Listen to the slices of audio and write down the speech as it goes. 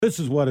This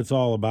is what it's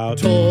all about.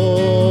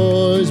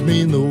 Toys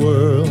mean the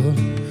world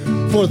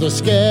for the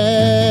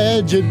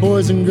Skagit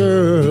boys and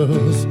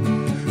girls.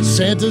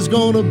 Santa's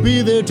gonna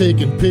be there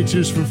taking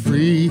pictures for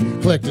free,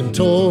 collecting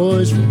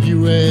toys from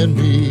you and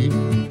me.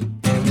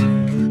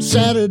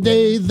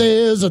 Saturday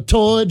there's a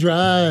toy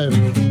drive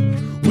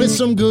with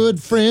some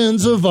good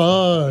friends of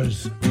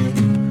ours.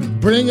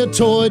 Bring a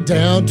toy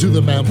down to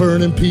the Mount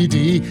Vernon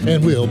PD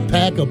and we'll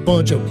pack a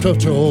bunch of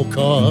patrol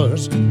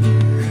cars.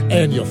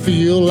 And you'll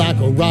feel like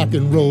a rock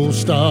and roll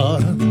star,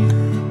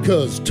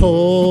 'cause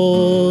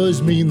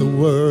toys mean the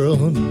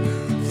world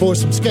for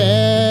some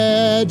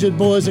Skagit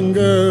boys and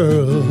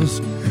girls.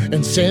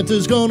 And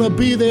Santa's gonna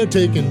be there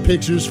taking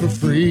pictures for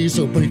free,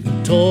 so bring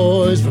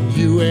toys from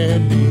you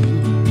and me.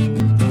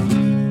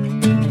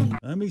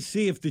 Let me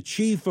see if the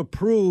chief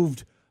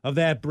approved of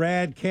that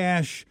Brad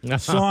Cash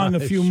song a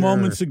few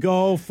moments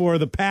ago for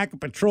the Pack a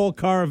Patrol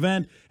Car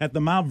event at the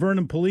Mount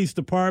Vernon Police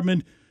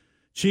Department.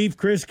 Chief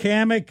Chris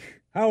Kamek,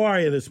 how are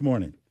you this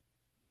morning?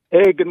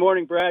 Hey, good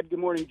morning, Brad. Good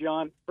morning,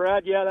 John.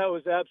 Brad, yeah, that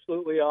was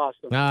absolutely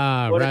awesome.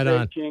 What right a great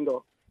on.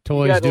 jingle.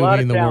 Toys do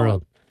mean the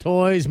world.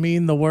 Toys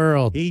mean the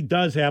world. He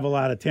does have a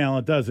lot of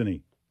talent, doesn't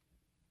he?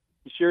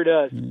 He sure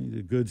does. He's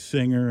a good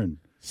singer, and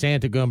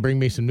Santa gonna bring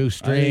me some new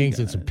strings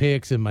and some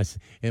picks in my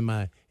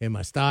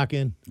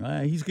stocking.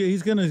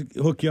 He's gonna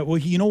hook you up. Well,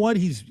 you know what?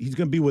 He's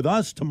gonna be with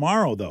us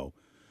tomorrow, though.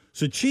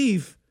 So,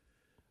 Chief,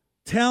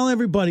 tell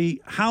everybody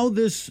how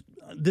this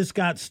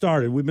got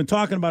started. We've been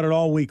talking about it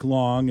all week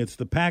long. It's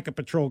the Pack a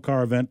Patrol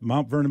Car event,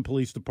 Mount Vernon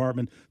Police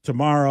Department.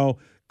 Tomorrow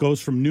goes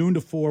from noon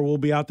to 4. We'll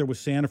be out there with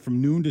Santa from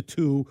noon to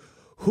 2.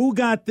 Who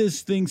got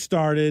this thing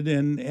started,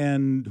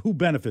 and who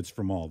benefits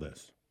from all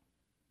this?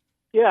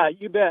 Yeah,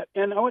 you bet.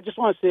 And I just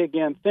want to say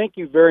again, thank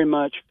you very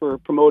much for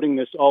promoting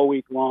this all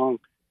week long,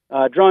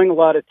 drawing a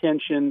lot of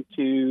attention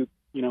to,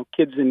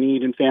 kids in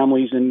need and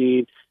families in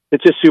need.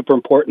 It's just super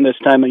important this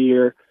time of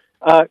year.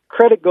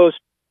 Credit goes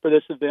for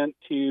this event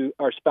to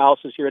our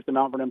spouses here at the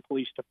Mount Vernon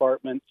Police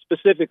Department,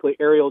 specifically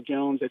Ariel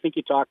Jones. I think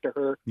you talked to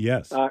her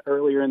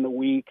earlier in the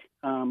week.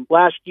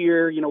 Last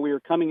year, we were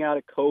coming out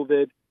of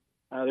COVID.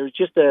 There was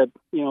just a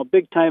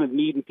big time of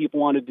need and people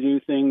wanted to do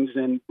things,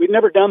 and we'd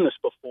never done this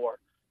before.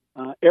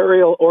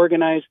 Ariel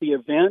organized the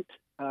event.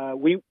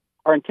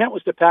 Our intent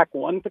was to pack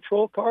one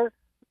patrol car.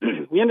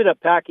 We ended up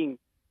packing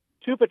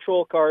 2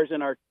 patrol cars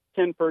in our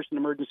 10-person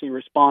emergency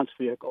response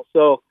vehicle.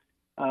 So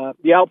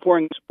the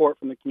outpouring support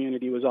from the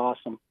community was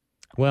awesome.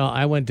 Well,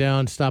 I went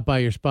down, stopped by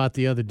your spot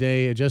the other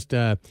day, just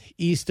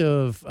east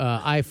of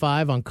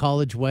I-5 on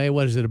College Way.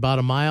 What is it, about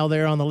a mile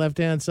there on the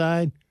left-hand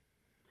side?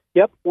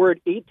 Yep, we're at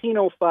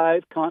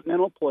 1805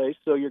 Continental Place,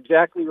 so you're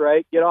exactly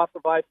right. Get off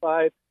of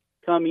I-5,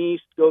 come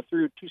east, go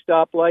through 2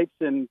 stoplights,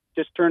 and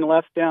just turn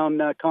left down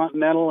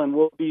Continental, and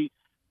we'll be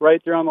right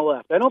there on the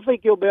left. I don't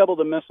think you'll be able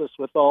to miss us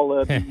with all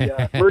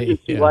the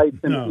emergency lights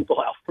and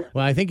people out front.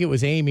 Well, I think it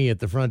was Amy at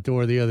the front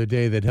door the other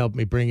day that helped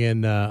me bring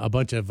in a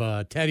bunch of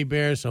teddy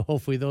bears, so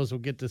hopefully those will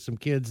get to some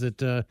kids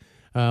that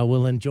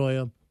will enjoy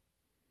them.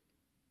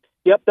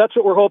 Yep, that's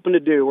what we're hoping to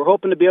do. We're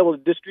hoping to be able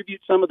to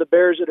distribute some of the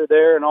bears that are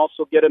there and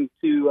also get them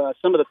to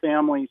some of the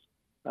families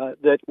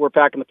that we're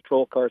packing the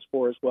patrol cars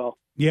for as well.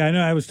 Yeah, I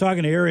know. I was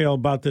talking to Ariel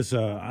about this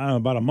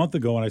about a month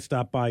ago when I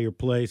stopped by your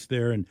place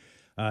there, and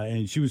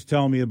she was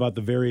telling me about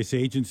the various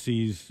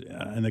agencies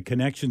and the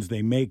connections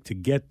they make to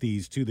get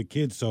these to the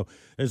kids. So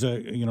there's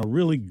a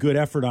really good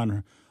effort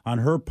on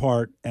her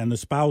part and the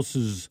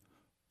spouse's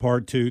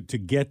part to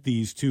get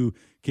these to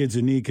kids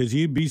in need, because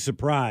you'd be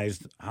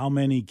surprised how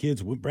many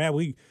kids. Brad,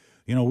 we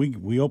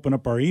open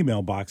up our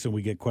email box and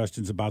we get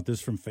questions about this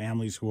from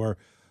families who are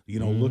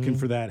looking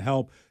for that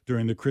help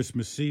during the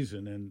Christmas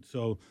season. And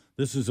so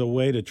this is a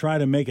way to try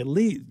to make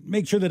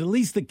sure that at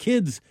least the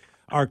kids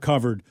are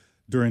covered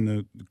during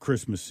the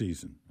Christmas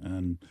season.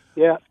 And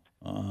the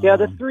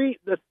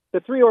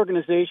three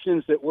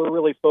organizations that we're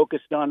really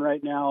focused on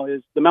right now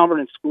is the Mount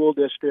Vernon School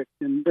District,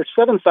 and there's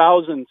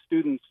 7,000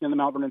 students in the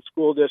Mount Vernon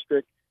School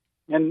District,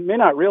 and may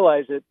not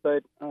realize it,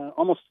 but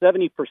almost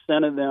 70%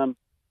 of them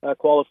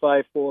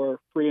qualify for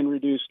free and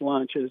reduced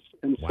lunches.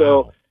 And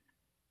so,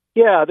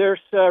 there's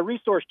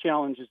resource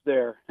challenges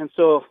there. And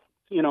so,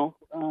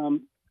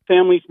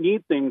 families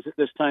need things at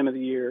this time of the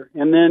year.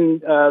 And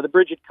then the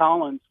Bridget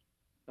Collins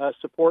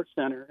Support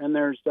Center, and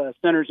there's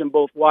centers in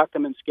both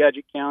Whatcom and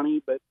Skagit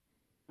County, but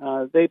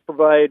they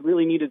provide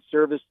really needed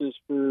services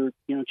for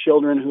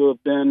children who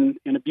have been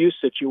in abuse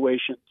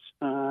situations,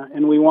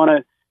 and we want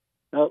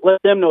to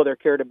let them know they're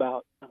cared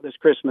about this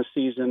Christmas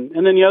season.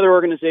 And then the other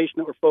organization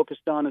that we're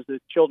focused on is the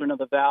Children of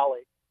the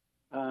Valley.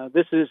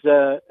 This is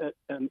a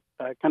kind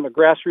of a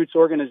grassroots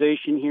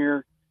organization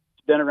here.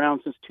 It's been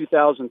around since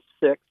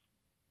 2006.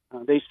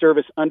 They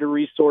service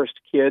under-resourced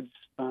kids.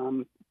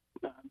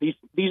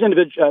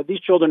 These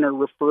children are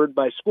referred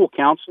by school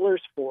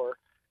counselors for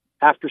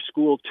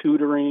after-school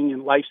tutoring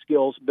and life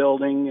skills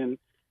building. And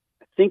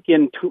I think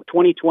in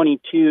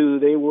 2022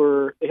 they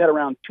had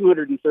around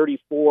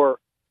 234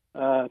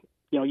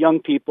 young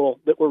people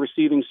that were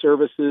receiving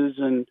services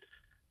and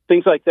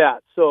things like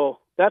that. So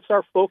that's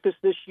our focus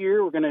this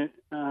year. We're going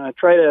to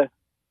try to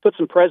put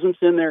some presents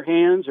in their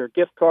hands, or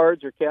gift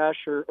cards, or cash,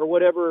 or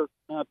whatever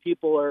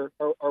people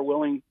are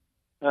willing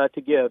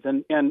to give,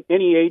 and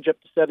any age up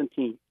to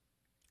 17.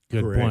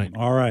 Good Great. point.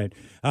 All right.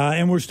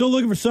 And we're still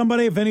looking for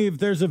somebody, if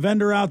there's a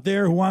vendor out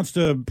there who wants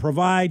to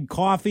provide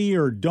coffee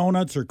or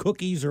donuts or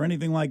cookies or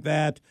anything like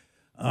that,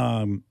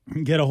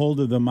 get a hold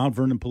of the Mount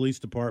Vernon Police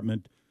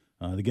Department.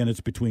 Again,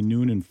 it's between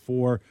noon and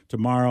 4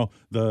 tomorrow.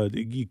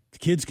 The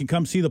kids can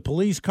come see the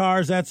police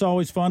cars. That's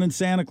always fun, and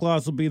Santa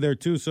Claus will be there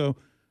too. So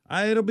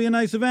it'll be a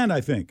nice event,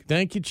 I think.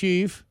 Thank you,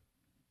 Chief.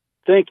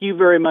 Thank you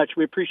very much.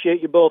 We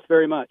appreciate you both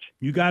very much.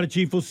 You got it,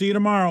 Chief. We'll see you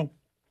tomorrow.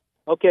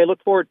 Okay,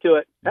 look forward to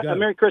it. You got it.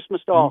 Merry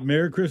Christmas to all.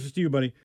 Merry Christmas to you, buddy.